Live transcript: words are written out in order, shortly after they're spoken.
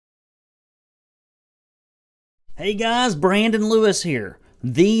Hey guys, Brandon Lewis here,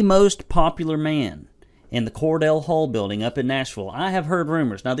 the most popular man in the Cordell Hull building up in Nashville. I have heard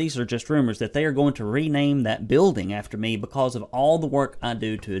rumors, now these are just rumors, that they are going to rename that building after me because of all the work I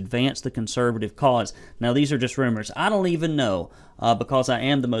do to advance the conservative cause. Now these are just rumors. I don't even know, because I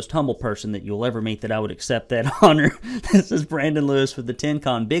am the most humble person that you'll ever meet, that I would accept that honor. This is Brandon Lewis with the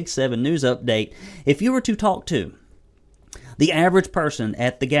TenCon Big 7 News Update. If you were to talk to the average person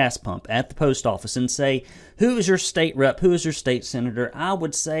at the gas pump, at the post office, and say, who is your state rep, who is your state senator, I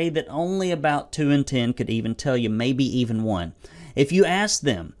would say that only about 2 in 10 could even tell you, maybe even 1. If you ask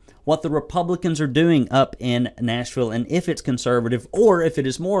them what the Republicans are doing up in Nashville and if it's conservative or if it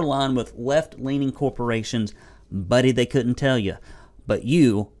is more aligned with left-leaning corporations, buddy, they couldn't tell you. But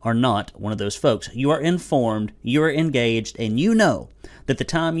you are not one of those folks. You are informed, you are engaged, and you know that the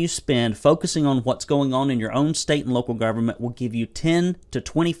time you spend focusing on what's going on in your own state and local government will give you 10 to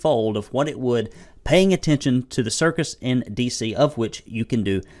 20-fold of what it would paying attention to the circus in D.C., of which you can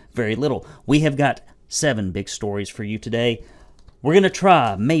do very little. We have got 7 big stories for you today. We're going to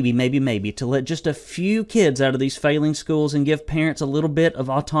try, maybe, to let just a few kids out of these failing schools and give parents a little bit of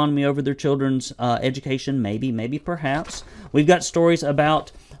autonomy over their children's education, maybe, perhaps. We've got stories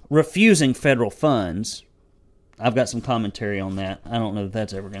about refusing federal funds. I've got some commentary on that. I don't know if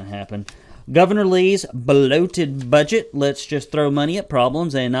that's ever going to happen. Governor Lee's bloated budget. Let's just throw money at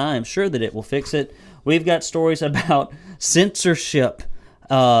problems, and I am sure that it will fix it. We've got stories about censorship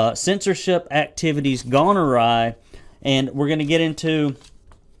activities gone awry. And we're going to get into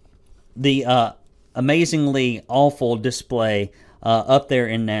the amazingly awful display up there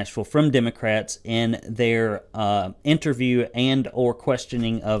in Nashville from Democrats in their interview and or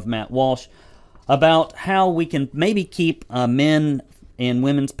questioning of Matt Walsh about how we can maybe keep men in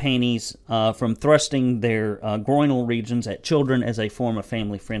women's panties from thrusting their groinal regions at children as a form of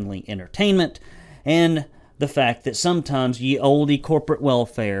family-friendly entertainment, and the fact that sometimes ye olde corporate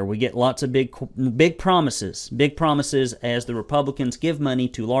welfare, we get lots of big promises as the Republicans give money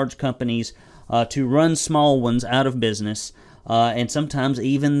to large companies to run small ones out of business, and sometimes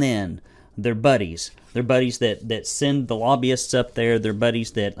even then, their buddies that send the lobbyists up there, their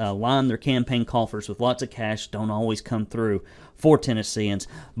buddies that line their campaign coffers with lots of cash don't always come through for Tennesseans.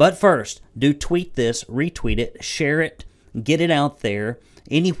 But first, do tweet this, retweet it, share it, get it out there.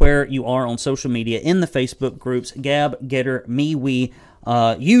 Anywhere you are on social media, in the Facebook groups, Gab, Getter, MeWe,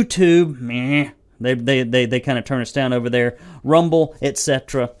 YouTube, meh, they kind of turn us down over there, Rumble,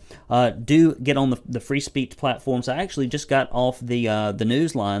 etc. Do get on the free speech platforms. I actually just got off the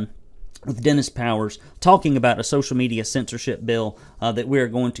news line with Dennis Powers talking about a social media censorship bill that we're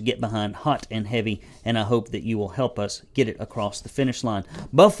going to get behind hot and heavy, and I hope that you will help us get it across the finish line.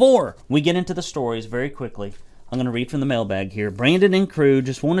 Before we get into the stories, very quickly, I'm going to read from the mailbag here. Brandon and crew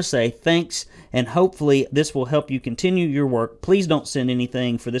just want to say thanks, and hopefully this will help you continue your work. Please don't send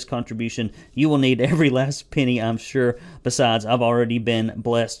anything for this contribution. You will need every last penny, I'm sure. Besides, I've already been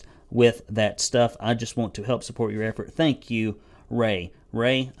blessed with that stuff. I just want to help support your effort. Thank you, Ray.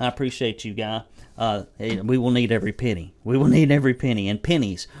 Ray, I appreciate you, guy. We will need every penny. We will need every penny, and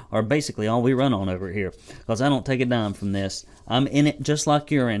pennies are basically all we run on over here, because I don't take a dime from this. I'm in it just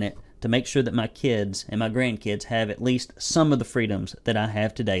like you're in it, to make sure that my kids and my grandkids have at least some of the freedoms that I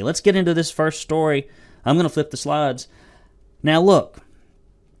have today. Let's get into this first story. I'm going to flip the slides. Now look,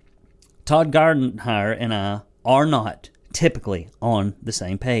 Todd Gardenhire and I are not typically on the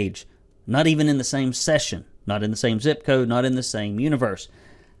same page. Not even in the same session. Not in the same zip code. Not in the same universe.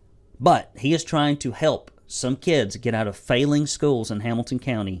 But he is trying to help some kids get out of failing schools in Hamilton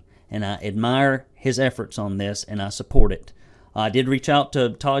County, and I admire his efforts on this, and I support it. I did reach out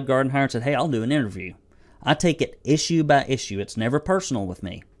to Todd Gardenhire and said, hey, I'll do an interview. I take it issue by issue. It's never personal with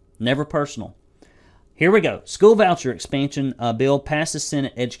me. Never personal. Here we go. School voucher expansion bill passes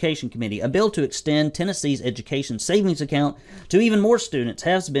Senate Education Committee. A bill to extend Tennessee's education savings account to even more students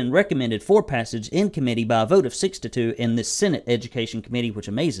has been recommended for passage in committee by a vote of 6-2 in the Senate Education Committee, which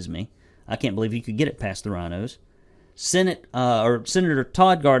amazes me. I can't believe you could get it past the rhinos. Senator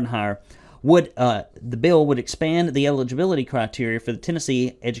Todd Gardenhire the bill would expand the eligibility criteria for the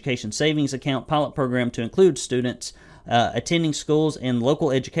Tennessee Education Savings Account pilot program to include students attending schools in local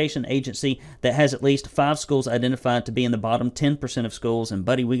education agency that has at least 5 schools identified to be in the bottom 10% of schools. And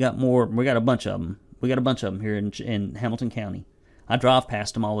buddy, we got more. We got a bunch of them. We got a bunch of them here in Hamilton County. I drive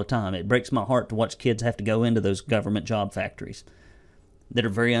past them all the time. It breaks my heart to watch kids have to go into those government job factories that are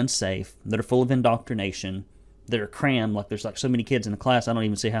very unsafe, that are full of indoctrination, that are crammed, like there's like so many kids in the class, I don't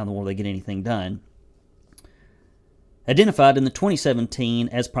even see how in the world they get anything done. identified in the 2017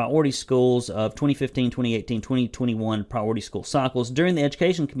 as priority schools of 2015, 2018, 2021 priority school cycles. During the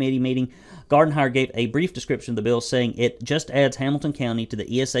Education Committee meeting, Gardenhire gave a brief description of the bill, saying it just adds Hamilton County to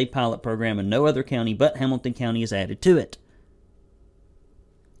the ESA pilot program and no other county but Hamilton County is added to it.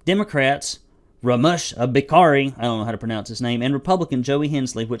 Democrats Ramesh Bikari, I don't know how to pronounce his name, and Republican Joey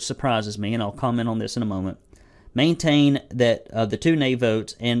Hensley, which surprises me, and I'll comment on this in a moment, maintain that the two nay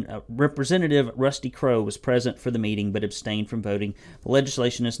votes, and Representative Rusty Crowe was present for the meeting but abstained from voting. The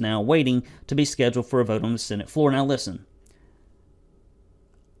legislation is now waiting to be scheduled for a vote on the Senate floor. Now listen,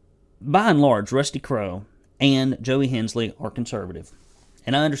 by and large, Rusty Crowe and Joey Hensley are conservative,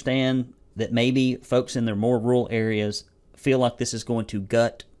 and I understand that maybe folks in their more rural areas feel like this is going to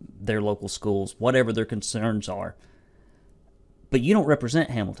gut their local schools, whatever their concerns are. But you don't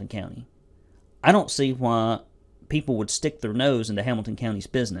represent Hamilton County. I don't see why people would stick their nose into Hamilton County's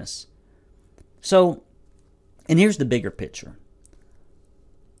business. So, and here's the bigger picture.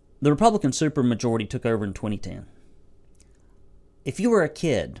 The Republican supermajority took over in 2010. If you were a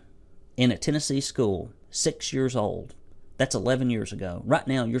kid in a Tennessee school, 6 years old, that's 11 years ago. Right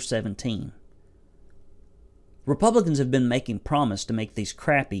now, you're 17. Republicans have been making promise to make these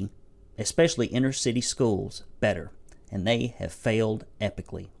crappy, especially inner-city schools, better, and they have failed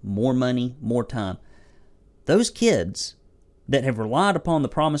epically. More money, more time. Those kids that have relied upon the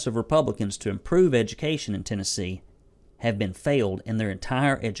promise of Republicans to improve education in Tennessee have been failed, and their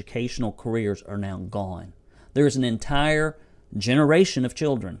entire educational careers are now gone. There is an entire generation of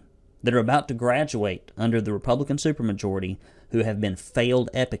children that are about to graduate under the Republican supermajority who have been failed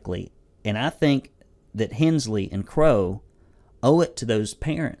epically, and I think that Hensley and Crowe owe it to those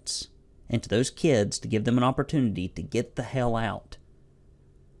parents and to those kids to give them an opportunity to get the hell out.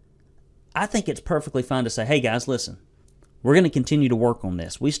 I think it's perfectly fine to say, hey guys, listen, we're going to continue to work on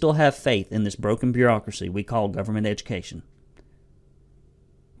this. We still have faith in this broken bureaucracy we call government education.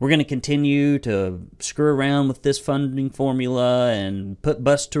 We're going to continue to screw around with this funding formula and put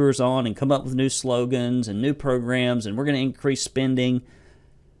bus tours on and come up with new slogans and new programs, and we're going to increase spending.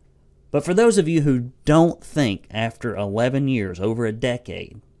 But for those of you who don't think after 11 years, over a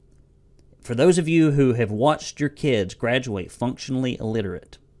decade, for those of you who have watched your kids graduate functionally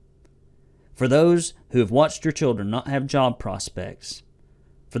illiterate, for those who have watched your children not have job prospects,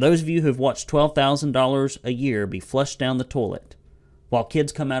 for those of you who have watched $12,000 a year be flushed down the toilet, while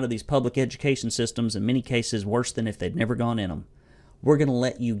kids come out of these public education systems, in many cases worse than if they'd never gone in them, we're going to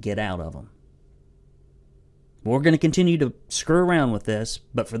let you get out of them. We're going to continue to screw around with this,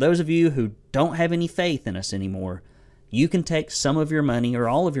 but for those of you who don't have any faith in us anymore, you can take some of your money or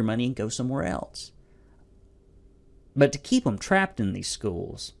all of your money and go somewhere else. But to keep them trapped in these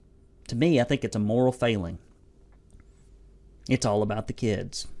schools, to me, I think it's a moral failing. It's all about the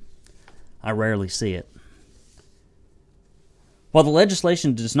kids. I rarely see it. While the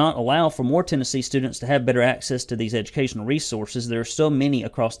legislation does not allow for more Tennessee students to have better access to these educational resources, there are still many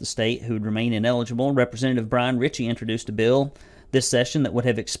across the state who would remain ineligible. Representative Brian Ritchie introduced a bill this session that would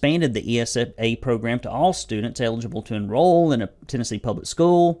have expanded the ESA program to all students eligible to enroll in a Tennessee public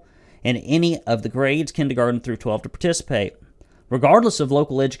school and any of the grades kindergarten through 12 to participate, regardless of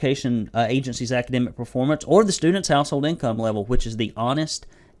local education agency's academic performance or the student's household income level, which is the honest,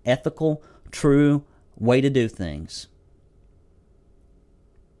 ethical, true way to do things.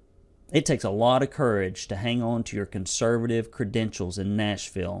 It takes a lot of courage to hang on to your conservative credentials in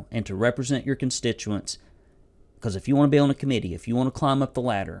Nashville and to represent your constituents, because if you want to be on a committee, if you want to climb up the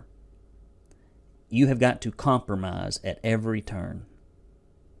ladder, you have got to compromise at every turn.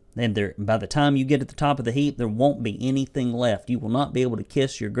 And by the time you get at the top of the heap, there won't be anything left. You will not be able to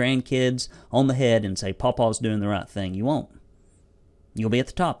kiss your grandkids on the head and say, Papa's doing the right thing. You won't. You'll be at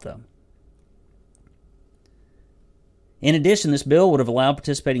the top, though. In addition, this bill would have allowed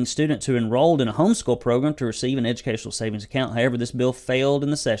participating students who enrolled in a homeschool program to receive an educational savings account. However, this bill failed in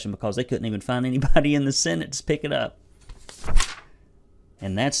the session because they couldn't even find anybody in the Senate to pick it up.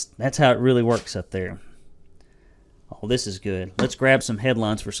 And that's how it really works up there. Oh, this is good. Let's grab some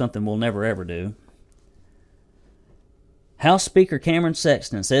headlines for something we'll never ever do. House Speaker Cameron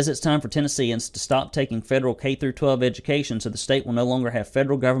Sexton says it's time for Tennesseans to stop taking federal K-12 education so the state will no longer have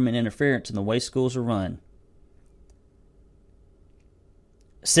federal government interference in the way schools are run.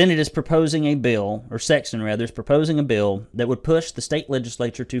 Senate is proposing a bill, or Sexton rather, is proposing a bill that would push the state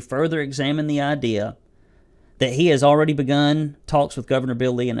legislature to further examine the idea that he has already begun talks with Governor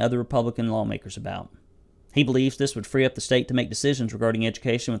Bill Lee and other Republican lawmakers about. He believes this would free up the state to make decisions regarding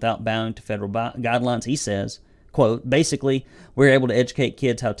education without bowing to federal guidelines. He says, quote, basically, we're able to educate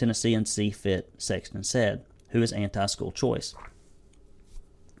kids how Tennesseans see fit, Sexton said, who is anti-school choice.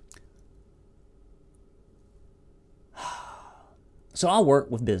 So I work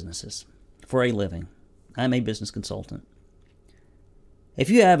with businesses for a living. I'm a business consultant. If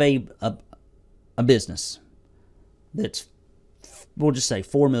you have a business that's, we'll just say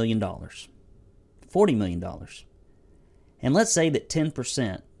 $4 million, $40 million, and let's say that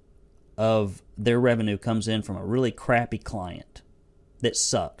 10% of their revenue comes in from a really crappy client that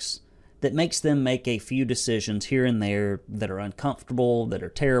sucks, that makes them make a few decisions here and there that are uncomfortable, that are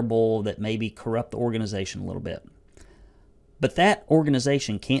terrible, that maybe corrupt the organization a little bit. But that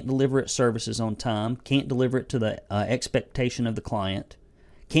organization can't deliver its services on time, can't deliver it to the expectation of the client,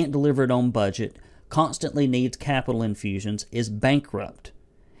 can't deliver it on budget, constantly needs capital infusions, is bankrupt,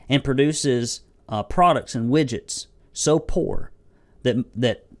 and produces products and widgets so poor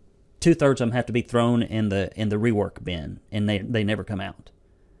that 2/3 of them have to be thrown in the rework bin, and they never come out.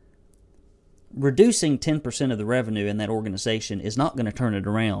 Reducing 10% of the revenue in that organization is not going to turn it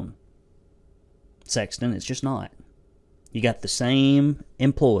around, Sexton. It's just not. You got the same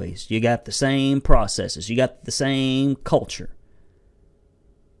employees, you got the same processes, you got the same culture.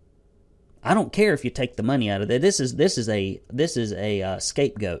 I don't care if you take the money out of it. This is a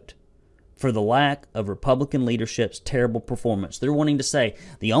scapegoat for the lack of Republican leadership's terrible performance. They're wanting to say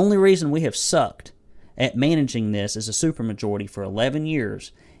the only reason we have sucked at managing this as a supermajority for 11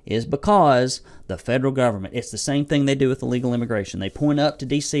 years is because the federal government. It's the same thing they do with illegal immigration. They point up to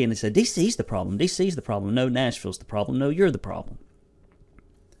D.C. and they say, D.C.'s the problem. D.C.'s the problem. No, Nashville's the problem. No, you're the problem.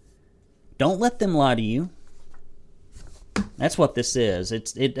 Don't let them lie to you. That's what this is.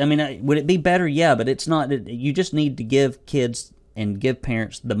 Would it be better? Yeah, but it's not. You just need to give kids and give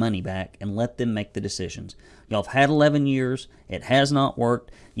parents the money back and let them make the decisions. Y'all have had 11 years. It has not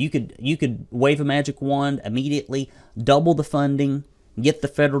worked. You could wave a magic wand immediately, double the funding, get the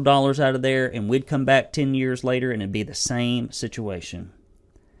federal dollars out of there, and we'd come back 10 years later and it'd be the same situation.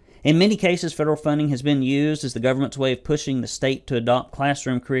 In many cases, federal funding has been used as the government's way of pushing the state to adopt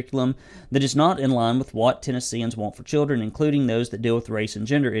classroom curriculum that is not in line with what Tennesseans want for children, including those that deal with race and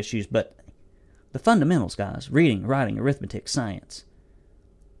gender issues. But the fundamentals, guys, reading, writing, arithmetic, science,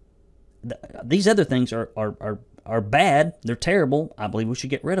 these other things are bad. They're terrible. I believe we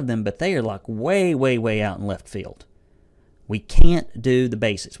should get rid of them, but they are like way, way, way out in left field. We can't do the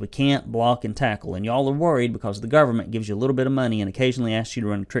basics. We can't block and tackle. And y'all are worried because the government gives you a little bit of money and occasionally asks you to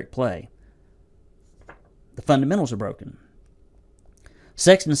run a trick play. The fundamentals are broken.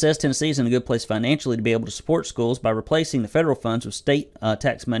 Sexton says Tennessee is in a good place financially to be able to support schools by replacing the federal funds with state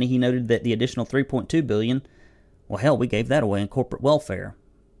tax money. He noted that the additional $3.2 billion, well, hell, we gave that away in corporate welfare.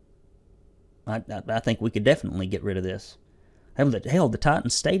 I think we could definitely get rid of this. Hell, the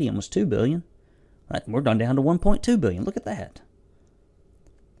Titans Stadium was $2 billion. We're down to $1.2 billion. Look at that.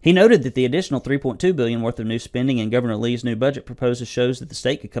 He noted that the additional $3.2 billion worth of new spending in Governor Lee's new budget proposal shows that the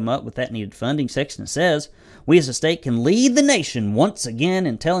state could come up with that needed funding. Sexton says, we as a state can lead the nation once again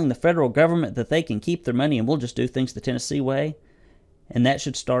in telling the federal government that they can keep their money and we'll just do things the Tennessee way. And that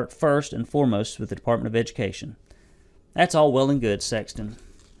should start first and foremost with the Department of Education. That's all well and good, Sexton.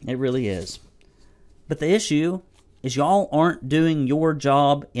 It really is. But the issue is y'all aren't doing your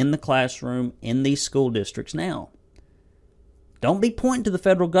job in the classroom in these school districts now. Don't be pointing to the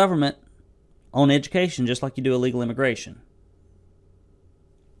federal government on education just like you do illegal immigration.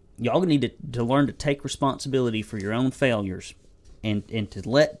 Y'all need to learn to take responsibility for your own failures and to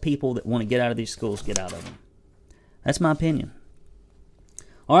let people that want to get out of these schools get out of them. That's my opinion.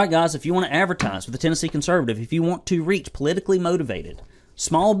 All right, guys, if you want to advertise with the Tennessee Conservative, if you want to reach politically motivated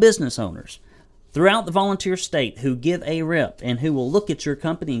small business owners throughout the volunteer state who give a rip and who will look at your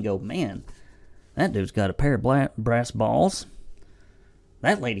company and go, man, that dude's got a pair of brass balls.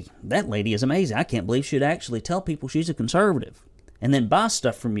 That lady is amazing. I can't believe she'd actually tell people she's a conservative and then buy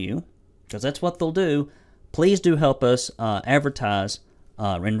stuff from you, because that's what they'll do. Please do help us advertise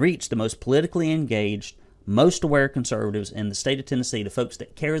and reach the most politically engaged, most aware conservatives in the state of Tennessee, the folks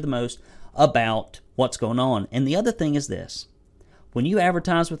that care the most about what's going on. And the other thing is this. When you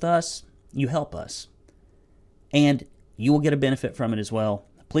advertise with us, you help us. And you will get a benefit from it as well.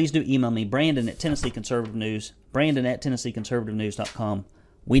 Please do email me, Brandon at Tennessee Conservative News, Brandon at TennesseeConservativeNews.com.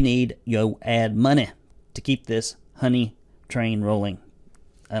 We need your ad money to keep this honey train rolling.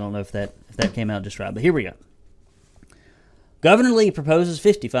 I don't know if that came out just right, but here we go. Governor Lee proposes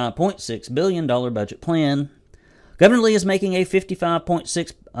 $55.6 billion budget plan. Governor Lee is making a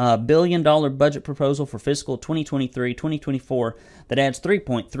 $55.6 billion budget proposal for fiscal 2023-2024 that adds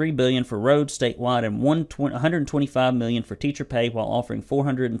 $3.3 billion for roads statewide and $125 million for teacher pay while offering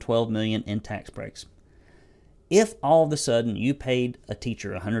 $412 million in tax breaks. If all of a sudden you paid a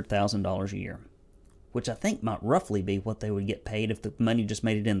teacher $100,000 a year, which I think might roughly be what they would get paid if the money just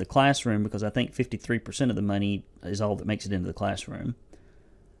made it in the classroom, because I think 53% of the money is all that makes it into the classroom.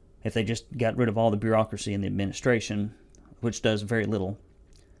 If they just got rid of all the bureaucracy and the administration, which does very little.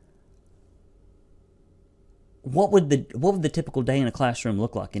 What would the typical day in a classroom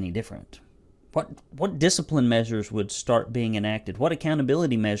look like any different? What discipline measures would start being enacted? What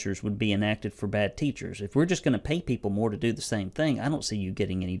accountability measures would be enacted for bad teachers? If we're just going to pay people more to do the same thing, I don't see you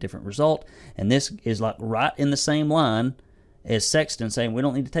getting any different result. And this is like right in the same line as Sexton saying we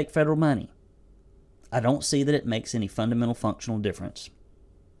don't need to take federal money. I don't see that it makes any fundamental functional difference.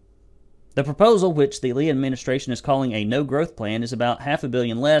 The proposal, which the Lee administration is calling a no-growth plan, is about $500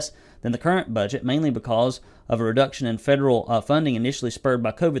 million less than the current budget, mainly because of a reduction in federal funding initially spurred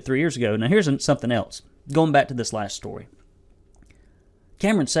by COVID 3 years ago. Now, here's something else. Going back to this last story.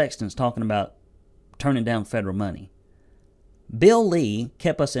 Cameron Sexton's talking about turning down federal money. Bill Lee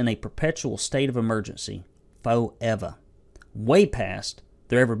kept us in a perpetual state of emergency forever, way past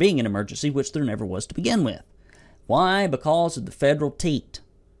there ever being an emergency, which there never was to begin with. Why? Because of the federal teat.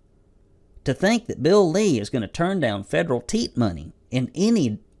 To think that Bill Lee is going to turn down federal teat money in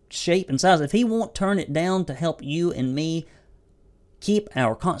any shape and size, if he won't turn it down to help you and me keep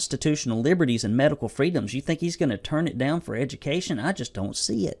our constitutional liberties and medical freedoms, you think he's going to turn it down for education? I just don't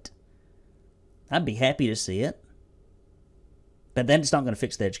see it. I'd be happy to see it, but then it's not going to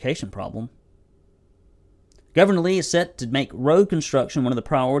fix the education problem. Governor Lee is set to make road construction one of the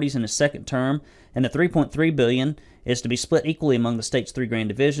priorities in his second term, and the $3.3 billion is to be split equally among the state's 3 grand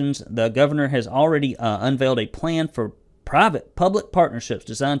divisions. The governor has already unveiled a plan for private-public partnerships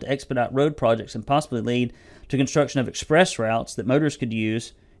designed to expedite road projects and possibly lead to construction of express routes that motorists could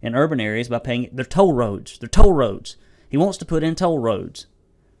use in urban areas by paying their toll roads. They're toll roads. He wants to put in toll roads.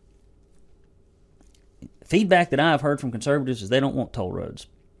 Feedback that I've heard from conservatives is they don't want toll roads.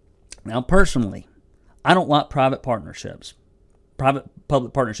 Now, personally, I don't like private partnerships,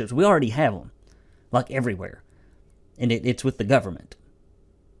 private-public partnerships. We already have them, like everywhere, and it's with the government.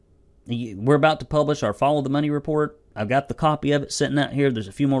 We're about to publish our Follow the Money report. I've got the copy of it sitting out here. There's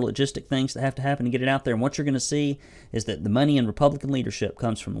a few more logistic things that have to happen to get it out there, and what you're going to see is that the money in Republican leadership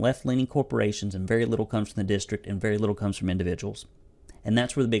comes from left-leaning corporations, and very little comes from the district, and very little comes from individuals. And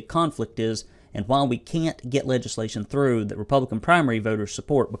that's where the big conflict is. And while we can't get legislation through that Republican primary voters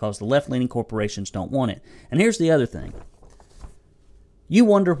support because the left-leaning corporations don't want it. And here's the other thing. You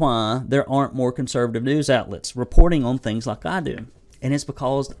wonder why there aren't more conservative news outlets reporting on things like I do. And it's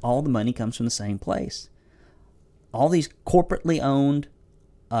because all the money comes from the same place. All these corporately owned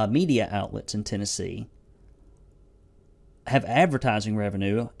media outlets in Tennessee have advertising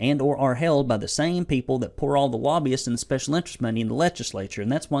revenue and or are held by the same people that pour all the lobbyists and the special interest money in the legislature.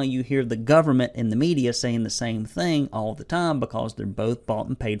 And that's why you hear the government and the media saying the same thing all the time, because they're both bought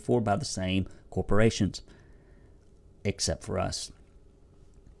and paid for by the same corporations. Except for us.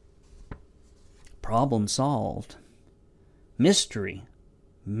 Problem solved. Mystery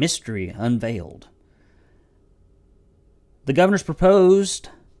unveiled. The governor's proposed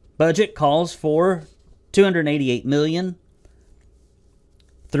budget calls for $288 million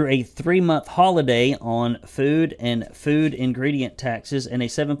through a 3-month holiday on food and food ingredient taxes and a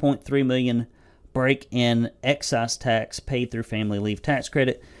 $7.3 million break in excise tax paid through family leave tax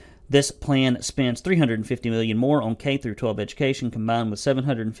credit. This plan spends $350 million more on K through 12 education, combined with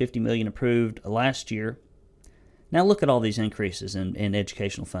 $750 million approved last year. Now look at all these increases in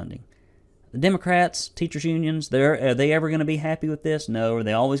educational funding. The Democrats, teachers' unions, are they ever going to be happy with this? No. Are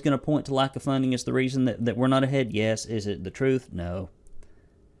they always going to point to lack of funding as the reason that we're not ahead? Yes. Is it the truth? No.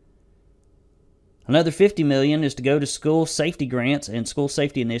 Another $50 million is to go to school safety grants and school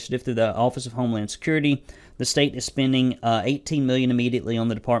safety initiative through the Office of Homeland Security. The state is spending $18 million immediately on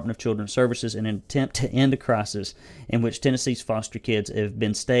the Department of Children's Services in an attempt to end a crisis in which Tennessee's foster kids have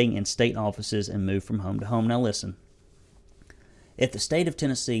been staying in state offices and moved from home to home. Now listen, if the state of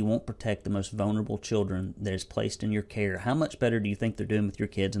Tennessee won't protect the most vulnerable children that is placed in your care, how much better do you think they're doing with your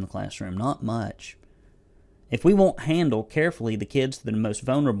kids in the classroom? Not much. If we won't handle carefully the kids that are most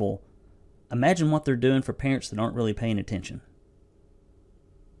vulnerable, imagine what they're doing for parents that aren't really paying attention.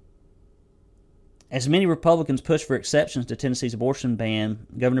 As many Republicans push for exceptions to Tennessee's abortion ban,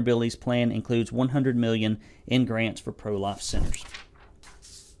 Governor Bill Lee's plan includes $100 million in grants for pro-life centers.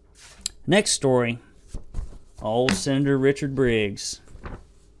 Next story, old Senator Richard Briggs.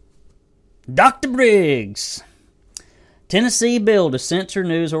 Dr. Briggs! Tennessee bill to censor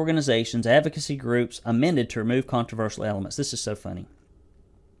news organizations, advocacy groups, amended to remove controversial elements. This is so funny.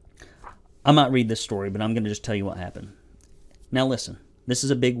 I might read this story, but I'm going to just tell you what happened. Now listen, this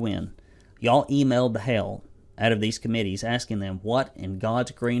is a big win. Y'all emailed the hell out of these committees asking them what in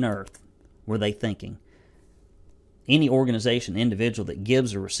God's green earth were they thinking? Any organization, individual that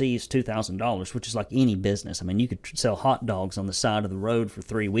gives or receives $2,000, which is like any business. I mean, you could sell hot dogs on the side of the road for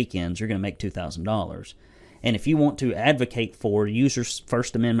 3 weekends. You're going to make $2,000. And if you want to advocate for users'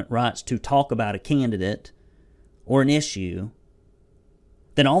 First Amendment rights to talk about a candidate or an issue,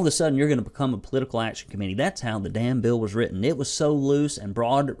 then all of a sudden you're going to become a political action committee. That's how the damn bill was written. It was so loose and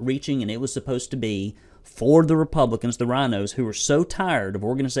broad-reaching, and it was supposed to be for the Republicans, the rhinos, who were so tired of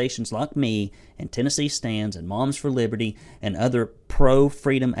organizations like me and Tennessee Stands and Moms for Liberty and other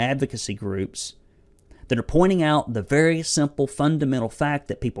pro-freedom advocacy groups that are pointing out the very simple fundamental fact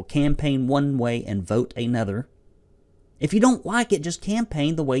that people campaign one way and vote another. If you don't like it, just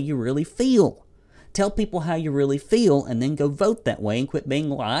campaign the way you really feel. Tell people how you really feel and then go vote that way and quit being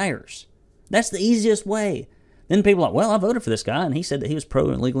liars. That's the easiest way. Then people are like, well, I voted for this guy, and he said that he was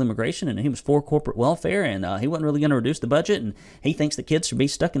pro-illegal immigration, and he was for corporate welfare, and he wasn't really going to reduce the budget, and he thinks that kids should be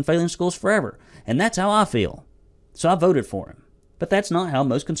stuck in failing schools forever. And that's how I feel. So I voted for him. But that's not how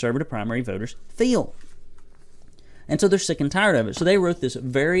most conservative primary voters feel. And so they're sick and tired of it. So they wrote this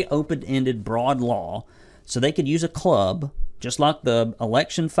very open-ended, broad law so they could use a club, just like the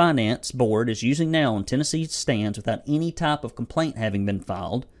Election Finance Board is using now on Tennessee Stands without any type of complaint having been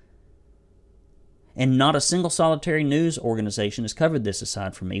filed. And not a single solitary news organization has covered this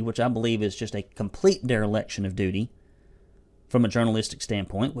aside from me, which I believe is just a complete dereliction of duty from a journalistic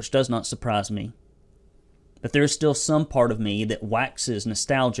standpoint, which does not surprise me. But there is still some part of me that waxes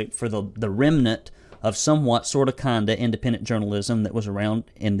nostalgic for the remnant of somewhat sort of kinda independent journalism that was around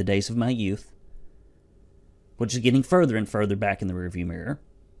in the days of my youth, which is getting further and further back in the rearview mirror.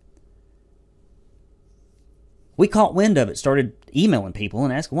 We caught wind of it, started emailing people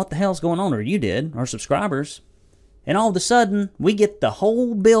and asking what the hell's going on, or you did, our subscribers. And all of a sudden, we get the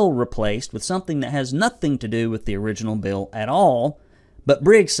whole bill replaced with something that has nothing to do with the original bill at all. But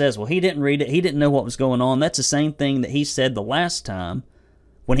Briggs says, well, he didn't read it, he didn't know what was going on. That's the same thing that he said the last time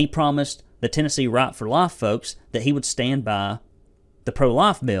when he promised the Tennessee Right for Life folks that he would stand by the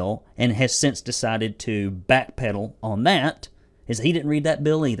pro-life bill, and has since decided to backpedal on that, is he didn't read that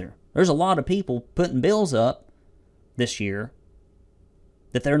bill either. There's a lot of people putting bills up this year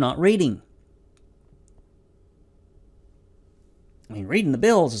that they're not reading. I mean, reading the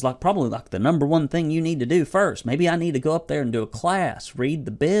bills is probably the number one thing you need to do first. Maybe I need to go up there and do a class, read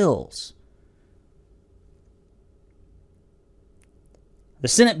the bills. The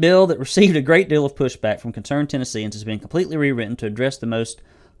Senate bill that received a great deal of pushback from concerned Tennesseans has been completely rewritten to address the most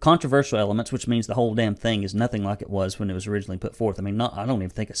controversial elements, which means the whole damn thing is nothing like it was when it was originally put forth. I mean, I don't even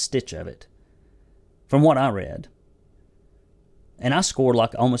think a stitch of it, from what I read. And I scored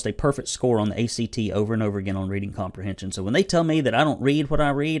almost a perfect score on the ACT over and over again on reading comprehension. So when they tell me that I don't read what I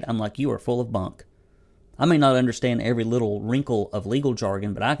read, I'm like, you are full of bunk. I may not understand every little wrinkle of legal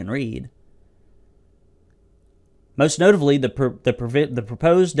jargon, but I can read. Most notably, the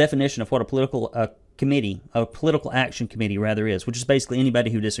proposed definition of what a political action committee rather is, which is basically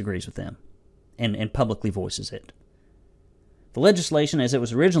anybody who disagrees with them and publicly voices it. The legislation, as it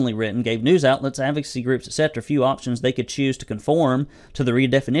was originally written, gave news outlets, advocacy groups, etc. few options they could choose to conform to the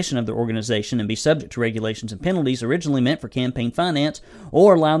redefinition of their organization and be subject to regulations and penalties originally meant for campaign finance,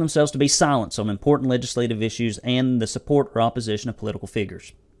 or allow themselves to be silenced on important legislative issues and the support or opposition of political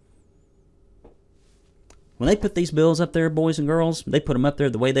figures. When they put these bills up there, boys and girls, they put them up there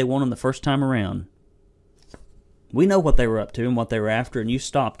the way they want them the first time around. We know what they were up to and what they were after, and you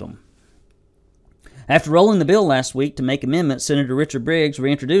stopped them. After rolling the bill last week to make amendments, Senator Richard Briggs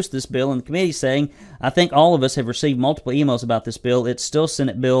reintroduced this bill in the committee, saying, I think all of us have received multiple emails about this bill. It's still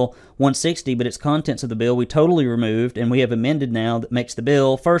Senate Bill 160, but its contents of the bill we totally removed, and we have amended now that makes the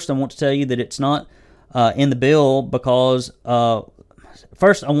bill. First, I want to tell you that it's not in the bill because...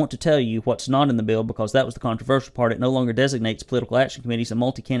 First, I want to tell you what's not in the bill because that was the controversial part. It no longer designates political action committees and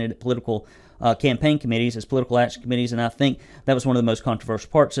multi-candidate political campaign committees as political action committees, and I think that was one of the most controversial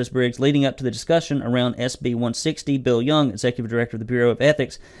parts, says Briggs. Leading up to the discussion around SB 160, Bill Young, Executive Director of the Bureau of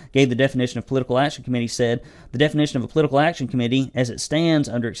Ethics, gave the definition of political action committee, said, the definition of a political action committee as it stands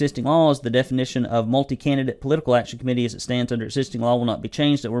under existing laws, the definition of multi-candidate political action committee as it stands under existing law will not be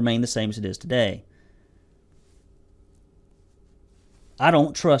changed. It will remain the same as it is today. I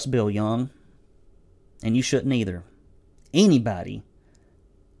don't trust Bill Young, and you shouldn't either. Anybody.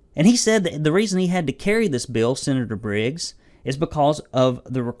 And he said that the reason he had to carry this bill, Senator Briggs, is because of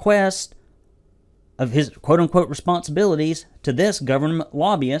the request of his quote-unquote responsibilities to this government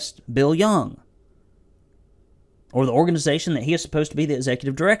lobbyist, Bill Young, or the organization that he is supposed to be the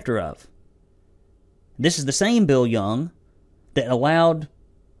executive director of. This is the same Bill Young that allowed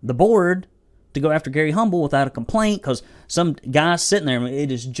the board to go after Gary Humble without a complaint because some guy's sitting there.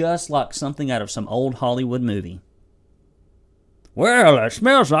 It is just like something out of some old Hollywood movie. Well, it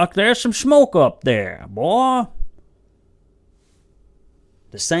smells like there's some smoke up there, boy.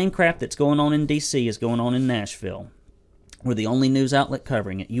 The same crap that's going on in D.C. is going on in Nashville. We're the only news outlet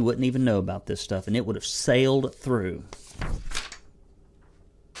covering it. You wouldn't even know about this stuff, and it would have sailed through.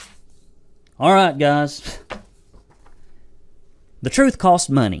 All right, guys. The truth costs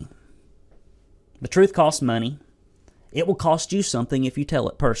money. The truth costs money. It will cost you something if you tell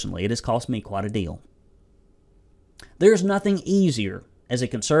it personally. It has cost me quite a deal. There's nothing easier as a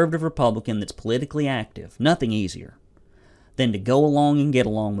conservative Republican that's politically active, nothing easier, than to go along and get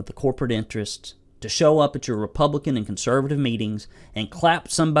along with the corporate interests, to show up at your Republican and conservative meetings and clap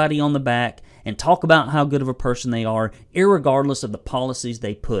somebody on the back and talk about how good of a person they are, irregardless of the policies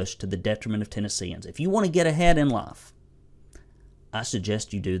they push to the detriment of Tennesseans. If you want to get ahead in life, I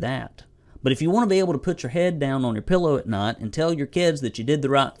suggest you do that. But if you want to be able to put your head down on your pillow at night and tell your kids that you did the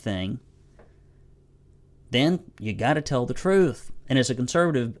right thing, then you got to tell the truth. And as a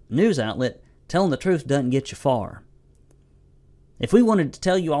conservative news outlet, telling the truth doesn't get you far. If we wanted to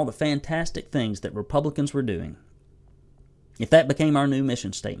tell you all the fantastic things that Republicans were doing, if that became our new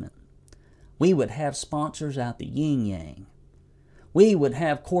mission statement, we would have sponsors out the yin-yang. We would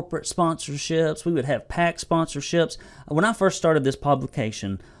have corporate sponsorships. We would have PAC sponsorships. When I first started this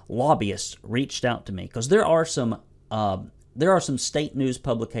publication, lobbyists reached out to me because there are some state news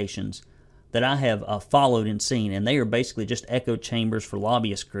publications that I have followed and seen, and they are basically just echo chambers for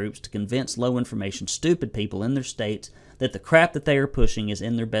lobbyist groups to convince low-information, stupid people in their states that the crap that they are pushing is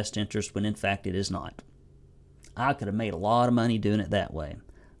in their best interest when in fact it is not. I could have made a lot of money doing it that way,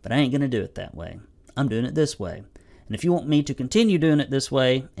 but I ain't going to do it that way. I'm doing it this way. And if you want me to continue doing it this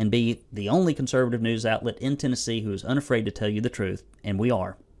way and be the only conservative news outlet in Tennessee who is unafraid to tell you the truth, and we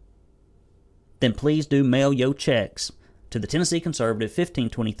are, then please do mail your checks to the Tennessee Conservative,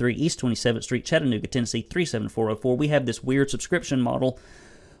 1523 East 27th Street, Chattanooga, Tennessee, 37404. We have this weird subscription model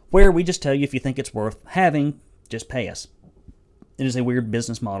where we just tell you if you think it's worth having, just pay us. It is a weird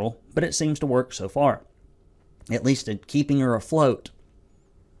business model, but it seems to work so far, at least in keeping her afloat.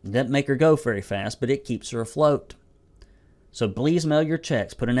 It doesn't make her go very fast, but it keeps her afloat. So please mail your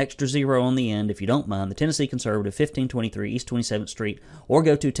checks. Put an extra zero on the end, if you don't mind. The Tennessee Conservative, 1523 East 27th Street, or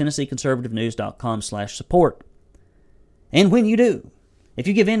go to TennesseeConservativeNews.com/support. And when you do, if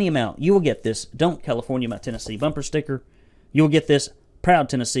you give any amount, you will get this Don't California My Tennessee bumper sticker. You will get this Proud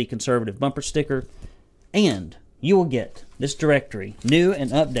Tennessee Conservative bumper sticker. And you will get this directory, new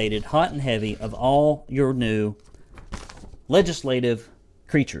and updated, hot and heavy, of all your new legislative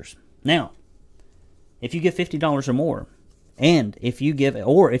creatures. Now, if you give $50 or more, and if you give a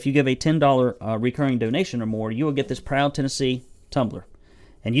 $10 recurring donation or more, you will get this Proud Tennessee tumbler.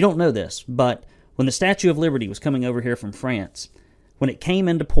 And you don't know this, but when the Statue of Liberty was coming over here from France, when it came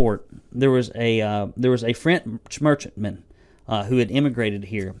into port, there was a French merchantman who had immigrated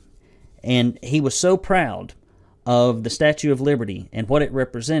here, and he was so proud of the Statue of Liberty and what it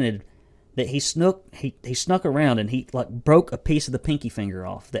represented that he snuck around and he broke a piece of the pinky finger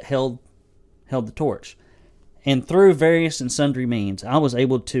off that held the torch. And through various and sundry means, I was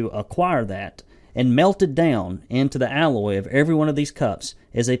able to acquire that and melt it down into the alloy of every one of these cups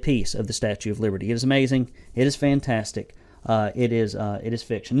as a piece of the Statue of Liberty. It is amazing. It is fantastic. It is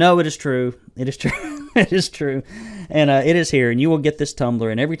fiction. No, it is true. It is true. It is true. And it is here. And you will get this tumbler.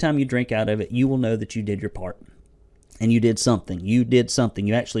 And every time you drink out of it, you will know that you did your part. And you did something. You did something.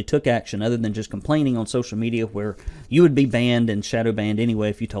 You actually took action other than just complaining on social media where you would be banned and shadow banned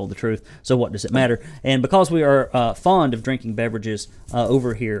anyway if you told the truth. So what does it matter? And because we are fond of drinking beverages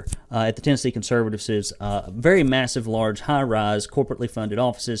over here at the Tennessee Conservatives' very massive, large, high-rise, corporately funded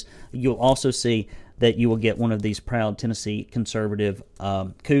offices, you'll also see that you will get one of these Proud Tennessee Conservative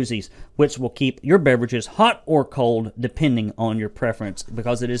koozies, which will keep your beverages hot or cold depending on your preference,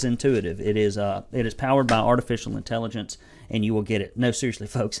 because it is intuitive. It is powered by artificial intelligence, and you will get it. No, seriously,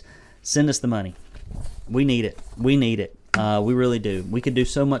 folks, send us the money. We need it. We need it. We really do. We could do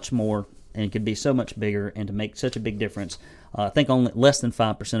so much more, and it could be so much bigger, and to make such a big difference. I think only less than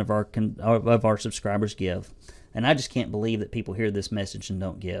 5% of our subscribers give, and I just can't believe that people hear this message and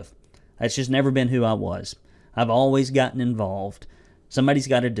don't give. That's just never been who I was. I've always gotten involved. Somebody's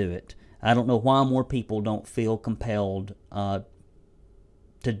got to do it. I don't know why more people don't feel compelled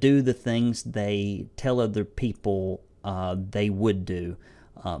to do the things they tell other people they would do.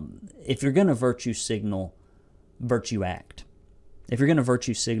 If you're going to virtue signal, virtue act. If you're going to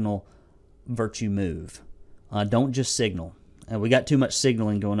virtue signal, virtue move. Don't just signal. We got too much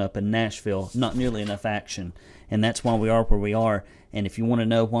signaling going up in Nashville, not nearly enough action, and that's why we are where we are. And if you want to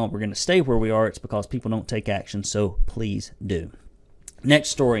know why we're going to stay where we are, it's because people don't take action, so please do. Next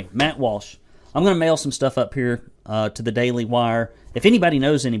story, Matt Walsh. I'm going to mail some stuff up here to the Daily Wire. If anybody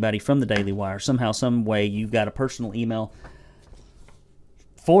knows anybody from the Daily Wire, somehow, some way, you've got a personal email,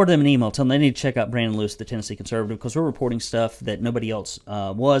 forward them an email. Tell them they need to check out Brandon Lewis, the Tennessee Conservative, because we're reporting stuff that nobody else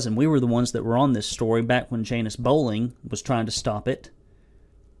was, and we were the ones that were on this story back when Janice Bowling was trying to stop it.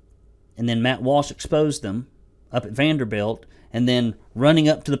 And then Matt Walsh exposed them up at Vanderbilt, and then running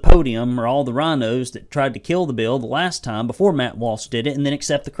up to the podium are all the rhinos that tried to kill the bill the last time before Matt Walsh did it, and then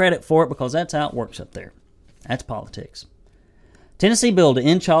accept the credit for it because that's how it works up there. That's politics. Tennessee bill to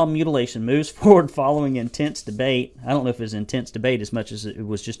end child mutilation moves forward following intense debate. I don't know if it was intense debate as much as it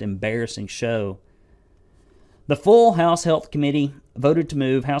was just embarrassing show. The full House Health Committee voted to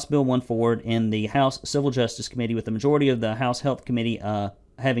move House Bill 1 forward in the House Civil Justice Committee, with the majority of the House Health Committee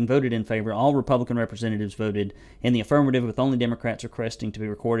having voted in favor. All Republican representatives voted in the affirmative, with only Democrats requesting to be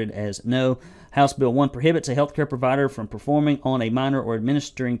recorded as no. House Bill 1 prohibits a healthcare provider from performing on a minor or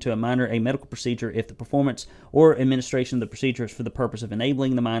administering to a minor a medical procedure if the performance or administration of the procedure is for the purpose of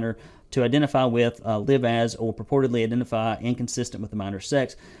enabling the minor to identify with, live as, or purportedly identify inconsistent with the minor's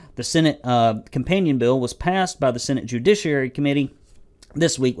sex. The Senate companion bill was passed by the Senate Judiciary Committee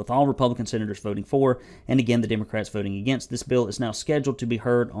this week, with all Republican senators voting for, and again the Democrats voting against. This bill is now scheduled to be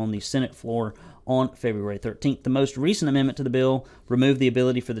heard on the Senate floor on February 13th. The most recent amendment to the bill removed the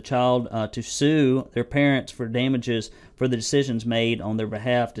ability for the child to sue their parents for damages for the decisions made on their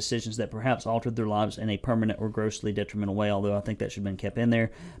behalf, decisions that perhaps altered their lives in a permanent or grossly detrimental way, although I think that should have been kept in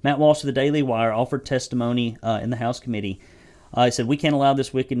there. Matt Walsh of the Daily Wire offered testimony in the House committee. He said, "We can't allow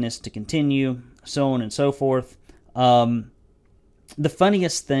this wickedness to continue," so on and so forth. The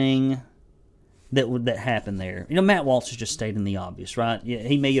funniest thing that happened there, Matt Walsh is just stating the obvious, right? Yeah,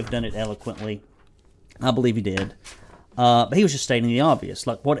 he may have done it eloquently. I believe he did. But he was just stating the obvious,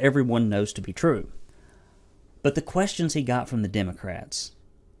 like what everyone knows to be true. But the questions he got from the Democrats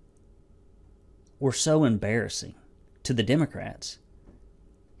were so embarrassing to the Democrats.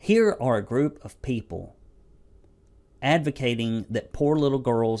 Here are a group of people advocating that poor little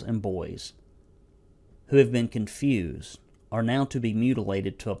girls and boys who have been confused are now to be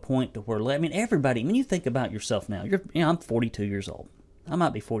mutilated to a point to where, everybody, you think about yourself now. I'm 42 years old. I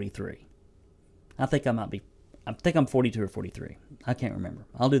might be 43. I think I'm 42 or 43. I can't remember.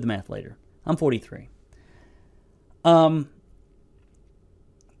 I'll do the math later. I'm 43. You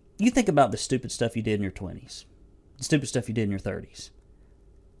think about the stupid stuff you did in your 20s, the stupid stuff you did in your 30s.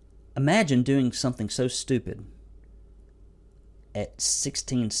 Imagine doing something so stupid at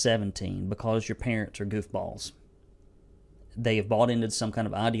 16, 17 because your parents are goofballs. They have bought into some kind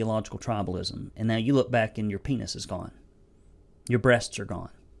of ideological tribalism, and now you look back and your penis is gone. Your breasts are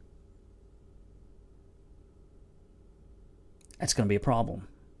gone. That's going to be a problem.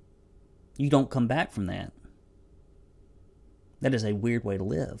 You don't come back from that. That is a weird way to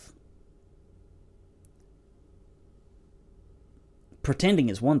live. Pretending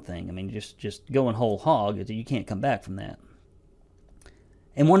is one thing. Just going whole hog, you can't come back from that.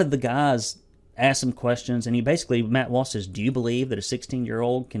 And one of the guys asked some questions, and Matt Walsh says, "Do you believe that a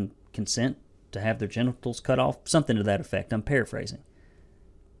 16-year-old can consent to have their genitals cut off?" Something to that effect. I'm paraphrasing.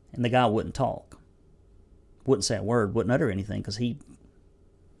 And the guy wouldn't talk. Wouldn't say a word, wouldn't utter anything, because how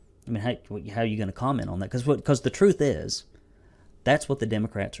are you going to comment on that? Because the truth is, that's what the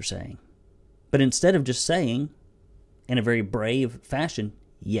Democrats are saying. But instead of just saying, in a very brave fashion,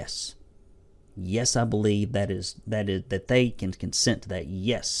 yes, I believe that they can consent to that,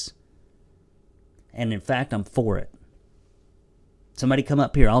 yes. And in fact, I'm for it. Somebody come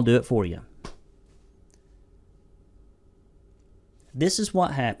up here, I'll do it for you. This is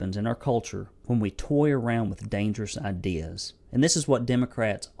what happens in our culture when we toy around with dangerous ideas. And this is what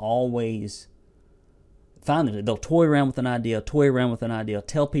Democrats always find. They'll toy around with an idea,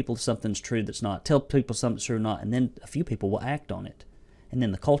 tell people something's true that's not, tell people something's true or not, and then a few people will act on it. And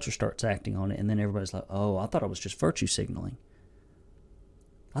then the culture starts acting on it, and then everybody's like, "Oh, I thought I was just virtue signaling.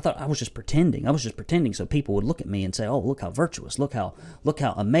 I thought I was just pretending. So people would look at me and say, 'Oh, look how virtuous, look how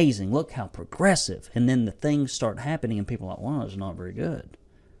amazing, look how progressive.'" And then the things start happening and people are like, "Wow, it's not very good."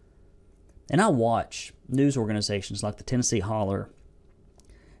 And I watch news organizations like the Tennessee Holler,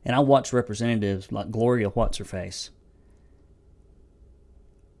 and I watch representatives like Gloria What's-Her-Face,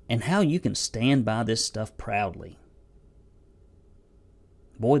 and how you can stand by this stuff proudly.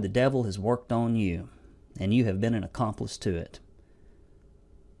 Boy, the devil has worked on you, and you have been an accomplice to it.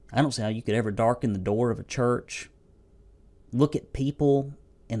 I don't see how you could ever darken the door of a church, look at people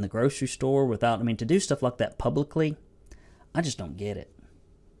in the grocery store without, to do stuff like that publicly. I just don't get it.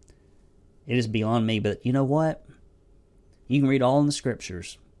 It is beyond me. But you know what? You can read all in the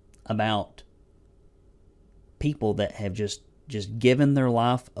scriptures about people that have just given their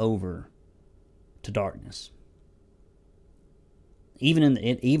life over to darkness.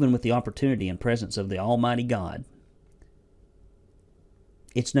 Even with the opportunity and presence of the Almighty God,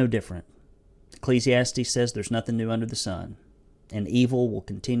 it's no different. Ecclesiastes says there's nothing new under the sun, and evil will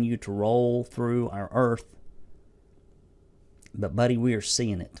continue to roll through our earth. But, buddy, we are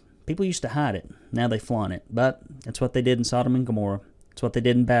seeing it. People used to hide it. Now they flaunt it. But that's what they did in Sodom and Gomorrah. It's what they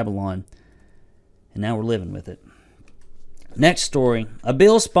did in Babylon. And now we're living with it. Next story. A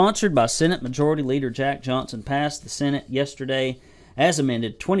bill sponsored by Senate Majority Leader Jack Johnson passed the Senate yesterday. As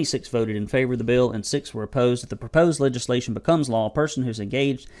amended, 26 voted in favor of the bill and 6 were opposed. If the proposed legislation becomes law, a person who's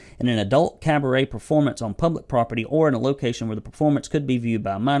engaged in an adult cabaret performance on public property or in a location where the performance could be viewed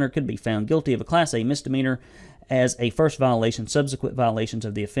by a minor could be found guilty of a Class A misdemeanor as a first violation. Subsequent violations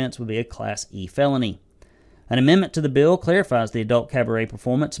of the offense would be a Class E felony. An amendment to the bill clarifies the adult cabaret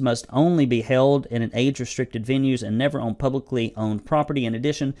performance must only be held in an age-restricted venues and never on publicly owned property. In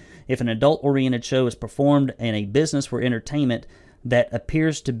addition, if an adult-oriented show is performed in a business where entertainment that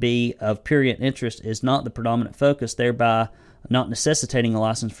appears to be of prurient interest is not the predominant focus, thereby not necessitating a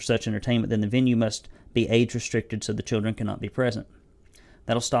license for such entertainment, then the venue must be age-restricted so the children cannot be present.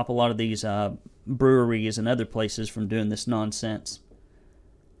 That'll stop a lot of these breweries and other places from doing this nonsense.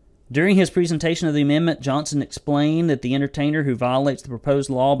 During his presentation of the amendment, Johnson explained that the entertainer who violates the proposed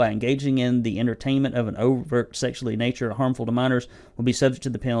law by engaging in the entertainment of an overt sexually nature or harmful to minors will be subject to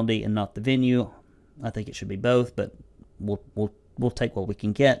the penalty and not the venue. I think it should be both, but we'll take what we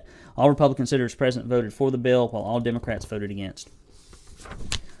can get. All Republican senators present voted for the bill, while all Democrats voted against.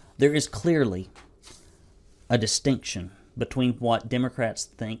 There is clearly a distinction between what Democrats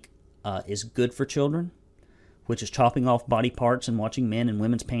think is good for children, which is chopping off body parts and watching men and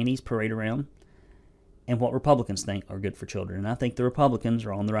women's panties parade around, and what Republicans think are good for children. And I think the Republicans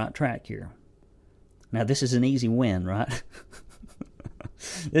are on the right track here. Now, this is an easy win, right?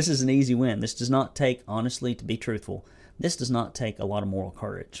 This is an easy win. This does not take, honestly, to be truthful, this does not take a lot of moral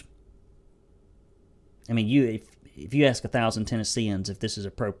courage. I mean, if you ask 1,000 Tennesseans if this is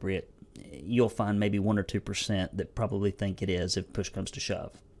appropriate, you'll find maybe 1 or 2% that probably think it is if push comes to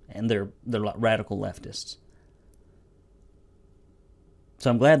shove. And they're like radical leftists. So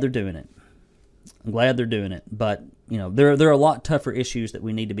I'm glad they're doing it. But, you know, there are a lot tougher issues that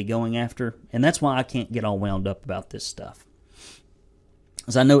we need to be going after. And that's why I can't get all wound up about this stuff.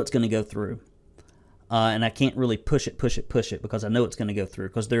 Because I know it's going to go through. And I can't really push it because I know it's going to go through.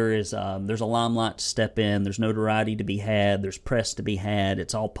 Because there's a limelight to step in. There's notoriety to be had. There's press to be had.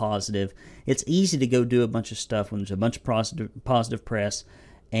 It's all positive. It's easy to go do a bunch of stuff when there's a bunch of positive press.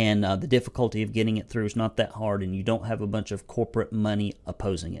 And the difficulty of getting it through is not that hard, and you don't have a bunch of corporate money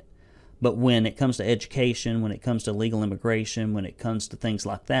opposing it. But when it comes to education, when it comes to legal immigration, when it comes to things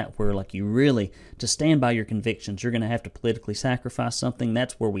like that, where like you really, to stand by your convictions, you're going to have to politically sacrifice something,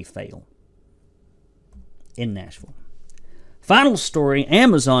 that's where we fail. In Nashville. Final story,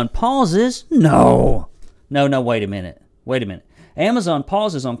 Amazon pauses. No, wait a minute. Amazon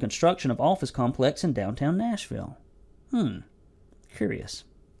pauses on construction of office complex in downtown Nashville. Curious.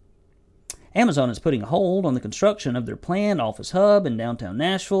 Amazon is putting a hold on the construction of their planned office hub in downtown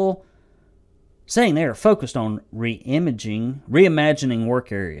Nashville, saying they are focused on reimagining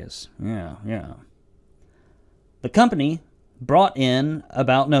work areas. Yeah. The company brought in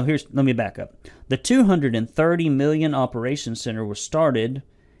let me back up. The $230 million operations center was started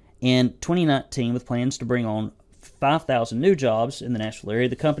in 2019 with plans to bring on 5,000 new jobs in the Nashville area.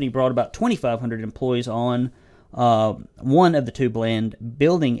 The company brought about 2,500 employees on. One of the two planned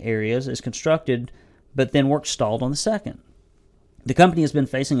building areas is constructed, but then work stalled on the second. The company has been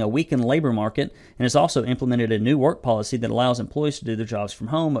facing a weakened labor market and has also implemented a new work policy that allows employees to do their jobs from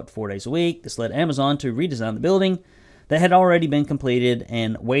home up to 4 days a week. This led Amazon to redesign the building that had already been completed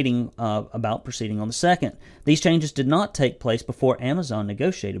and waiting about proceeding on the second. These changes did not take place before Amazon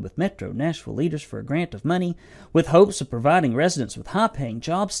negotiated with Metro Nashville leaders for a grant of money. With hopes of providing residents with high-paying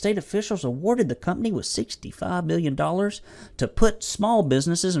jobs, state officials awarded the company with $65 million to put small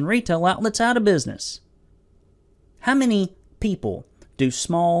businesses and retail outlets out of business. How many people do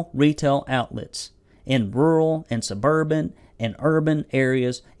small retail outlets in rural and suburban and urban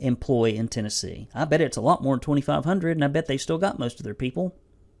areas employ in Tennessee? I bet it's a lot more than 2,500, and I bet they still got most of their people.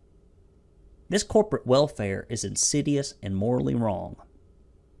 This corporate welfare is insidious and morally wrong.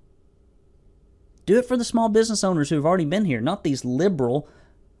 Do it for the small business owners who have already been here, not these liberal,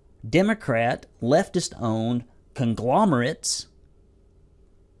 Democrat, leftist-owned conglomerates.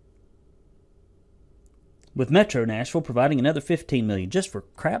 with Metro Nashville providing another $15 million just for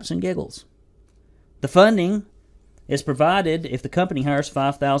craps and giggles. The funding is provided if the company hires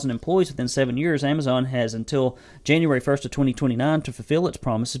 5,000 employees within 7 years. Amazon has until January 1st of 2029 to fulfill its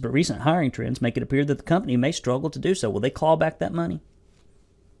promises, but recent hiring trends make it appear that the company may struggle to do so. Will they claw back that money?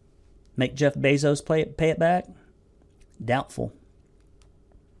 Make Jeff Bezos pay it back? Doubtful.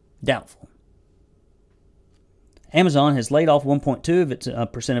 Doubtful. Amazon has laid off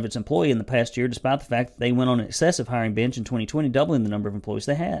 1.2% of its employees in the past year, despite the fact that they went on an excessive hiring binge in 2020, doubling the number of employees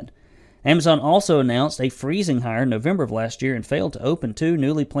they had. Amazon also announced a freezing hire in November of last year and failed to open 2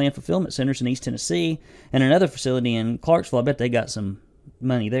 newly planned fulfillment centers in East Tennessee and another facility in Clarksville. I bet they got some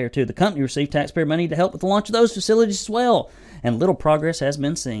money there, too. The company received taxpayer money to help with the launch of those facilities as well, and little progress has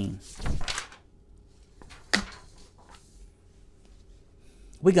been seen.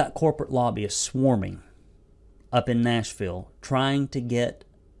 We got corporate lobbyists swarming up in Nashville trying to get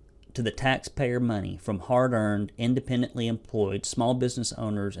to the taxpayer money from hard-earned, independently employed small business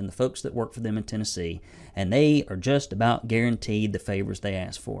owners and the folks that work for them in Tennessee, and they are just about guaranteed the favors they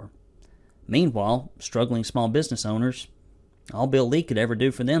ask for. Meanwhile, struggling small business owners, all Bill Lee could ever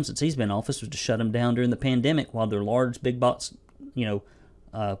do for them since he's been in office was to shut them down during the pandemic while their large big box,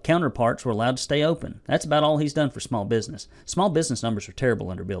 counterparts were allowed to stay open. That's about all he's done for small business. Small business numbers are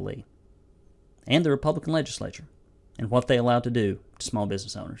terrible under Bill Lee and the Republican legislature and what they allowed to do to small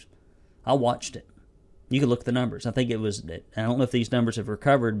business owners. I watched it. You could look at the numbers. I think it was, I don't know if these numbers have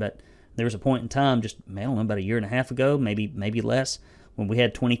recovered, but there was a point in time just, I don't know, about a year and a half ago, maybe less, when we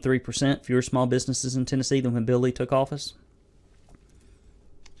had 23% fewer small businesses in Tennessee than when Bill Lee took office.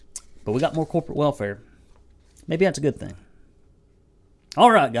 But we got more corporate welfare. Maybe that's a good thing.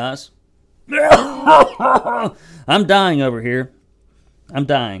 All right, guys. I'm dying over here. I'm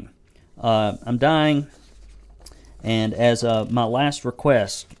dying. And as my last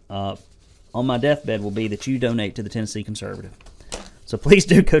request on my deathbed will be that you donate to the Tennessee Conservative. So please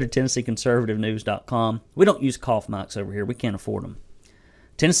do go to TennesseeConservativeNews.com. We don't use cough mics over here. We can't afford them.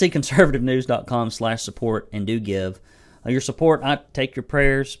 TennesseeConservativeNews.com/support, and do give. Your support, I take your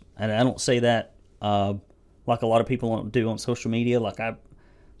prayers, and I don't say that like a lot of people do on social media.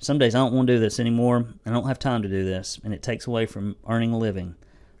 Some days I don't want to do this anymore. I don't have time to do this, and it takes away from earning a living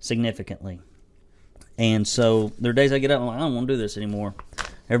significantly. And so there are days I get up and I'm like, I don't want to do this anymore.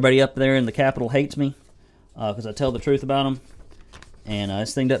 Everybody up there in the Capitol hates me because I tell the truth about them, and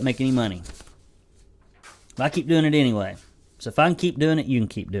this thing doesn't make any money. But I keep doing it anyway. So if I can keep doing it, you can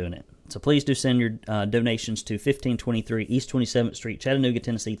keep doing it. So please do send your donations to 1523 East 27th Street, Chattanooga,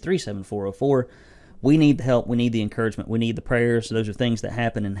 Tennessee, 37404. We need the help. We need the encouragement. We need the prayers. Those are things that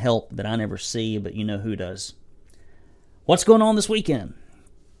happen and help that I never see, but you know who does. What's going on this weekend?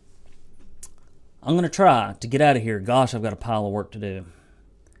 I'm going to try to get out of here. Gosh, I've got a pile of work to do.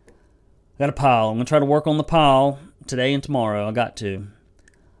 I'm going to try to work on the pile today and tomorrow. I got to.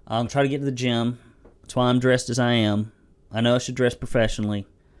 I'm try to get to the gym. That's why I'm dressed as I am. I know I should dress professionally.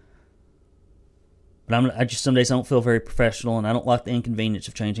 But I just some days I don't feel very professional, and I don't like the inconvenience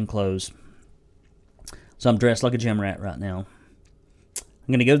of changing clothes. So I'm dressed like a gym rat right now. I'm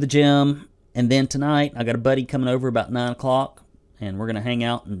going to go to the gym, and then tonight I got a buddy coming over about 9 o'clock, and we're going to hang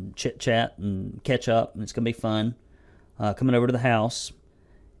out and chit-chat and catch up, and it's going to be fun coming over to the house.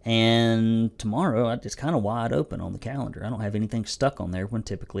 And tomorrow, it's kind of wide open on the calendar. I don't have anything stuck on there when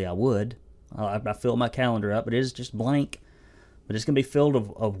typically I would. I fill my calendar up, but it is just blank. But it's going to be filled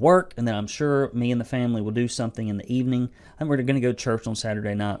of work, and then I'm sure me and the family will do something in the evening. And we're going to go to church on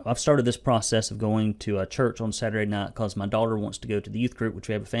Saturday night. I've started this process of going to a church on Saturday night because my daughter wants to go to the youth group, which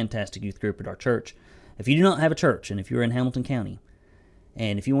we have a fantastic youth group at our church. If you do not have a church, and if you're in Hamilton County,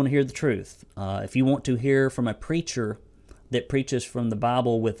 and if you want to hear the truth, if you want to hear from a preacher that preaches from the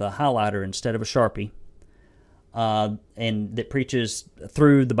Bible with a highlighter instead of a Sharpie, and that preaches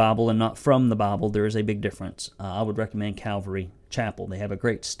through the Bible and not from the Bible, there is a big difference. I would recommend Calvary Chapel. They have a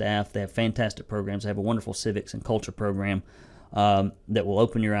great staff. They have fantastic programs. They have a wonderful civics and culture program that will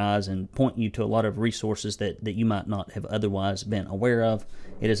open your eyes and point you to a lot of resources that you might not have otherwise been aware of.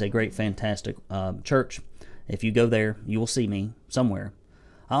 It is a great, fantastic church. If you go there, you will see me somewhere.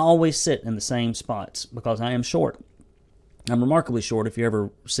 I always sit in the same spots because I am short. I'm remarkably short. If you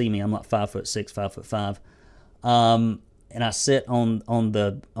ever see me, I'm like 5'6", 5'5". And I sit on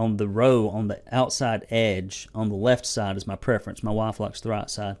the row on the outside edge on the left side is my preference. My wife likes the right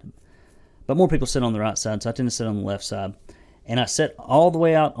side, but more people sit on the right side, so I tend to sit on the left side. And I sit all the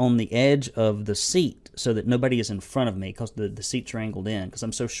way out on the edge of the seat so that nobody is in front of me because the seats are angled in. Because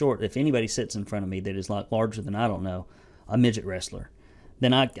I'm so short, if anybody sits in front of me that is like larger than, I don't know, a midget wrestler,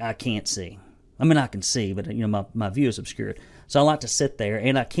 then I can't see. I mean, I can see, but my view is obscured. So I like to sit there,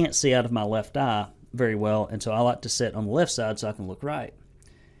 and I can't see out of my left eye very well, and so I like to sit on the left side so I can look right.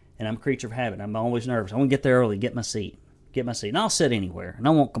 And I'm a creature of habit. I'm always nervous. I want to get there early, get my seat. And I'll sit anywhere, and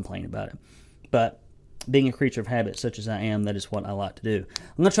I won't complain about it. But being a creature of habit, such as I am, that is what I like to do.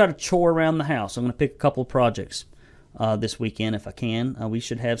 I'm going to try to chore around the house. I'm going to pick a couple of projects this weekend if I can. We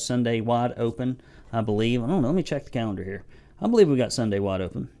should have Sunday wide open, I believe. I don't know. Let me check the calendar here. I believe we got Sunday wide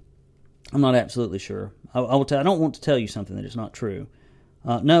open. I'm not absolutely sure. I will tell. I don't want to tell you something that is not true.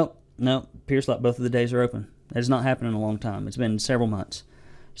 No. Appears like both of the days are open. That has not happened in a long time. It's been several months.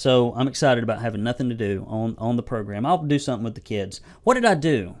 So I'm excited about having nothing to do on the program. I'll do something with the kids. What did I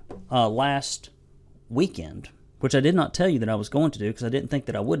do last weekend, which I did not tell you that I was going to do because I didn't think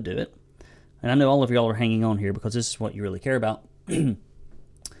that I would do it. And I know all of y'all are hanging on here because this is what you really care about.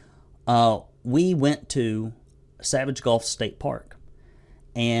 We went to Savage Gulf State Park.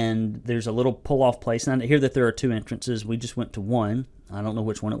 And there's a little pull-off place. And I hear that there are 2 entrances. We just went to one. I don't know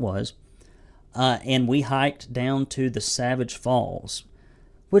which one it was. And we hiked down to the Savage Falls,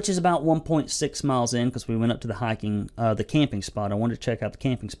 which is about 1.6 miles in because we went up to the camping spot. I wanted to check out the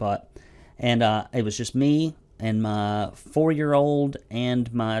camping spot. And it was just me and my 4-year-old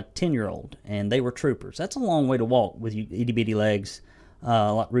and my 10-year-old. And they were troopers. That's a long way to walk with you itty-bitty legs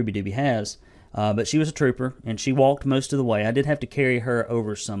like Ruby Dooby has. But she was a trooper, and she walked most of the way. I did have to carry her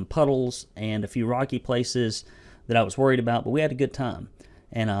over some puddles and a few rocky places that I was worried about, but we had a good time.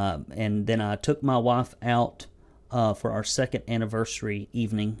 And then I took my wife out for our 2nd anniversary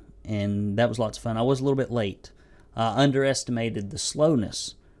evening, and that was lots of fun. I was a little bit late. I underestimated the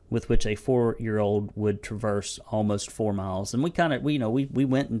slowness with which a 4-year-old would traverse almost 4 miles. And we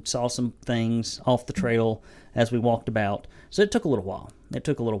went and saw some things off the trail as we walked about. So it took a little while.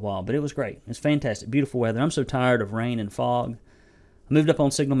 But it was great. It's fantastic. Beautiful weather. I'm so tired of rain and fog. I moved up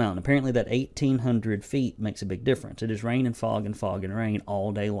on Signal Mountain. Apparently that 1,800 feet makes a big difference. It is rain and fog and rain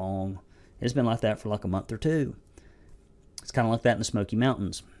all day long. It's been like that for like a month or two. It's kind of like that in the Smoky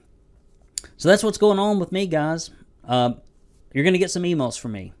Mountains. So that's what's going on with me, guys. You're going to get some emails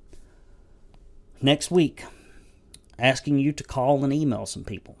from me next week asking you to call and email some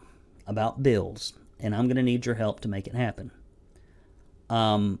people about bills, and I'm going to need your help to make it happen.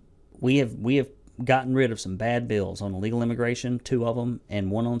 We have gotten rid of some bad bills on illegal immigration, 2 of them, and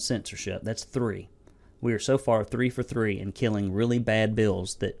 1 on censorship. That's 3. We are so far 3 for 3 in killing really bad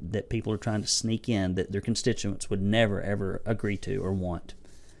bills that people are trying to sneak in that their constituents would never, ever agree to or want.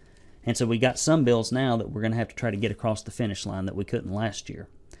 And so we got some bills now that we're going to have to try to get across the finish line that we couldn't last year.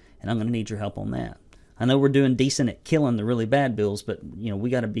 And I'm going to need your help on that. I know we're doing decent at killing the really bad bills, but we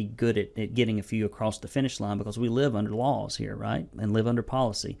got to be good at getting a few across the finish line because we live under laws here, right? And live under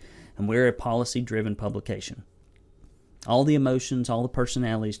policy. And we're a policy-driven publication. All the emotions, all the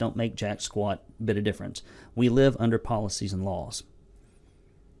personalities don't make jack squat bit of difference. We live under policies and laws.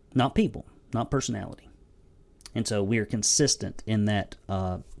 Not people, not personality. And so we are consistent in that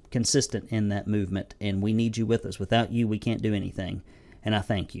movement, and we need you with us. Without you, we can't do anything. And I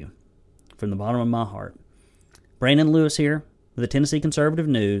thank you from the bottom of my heart. Brandon Lewis here with the Tennessee Conservative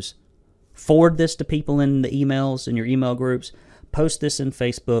News. Forward this to people in the emails, in your email groups. Post this in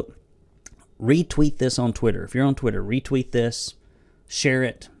Facebook. Retweet this on Twitter. If you're on Twitter, retweet this. Share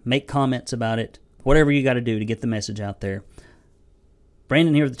it. Make comments about it. Whatever you got to do to get the message out there.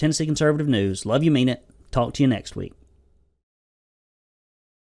 Brandon here with the Tennessee Conservative News. Love you, mean it. Talk to you next week.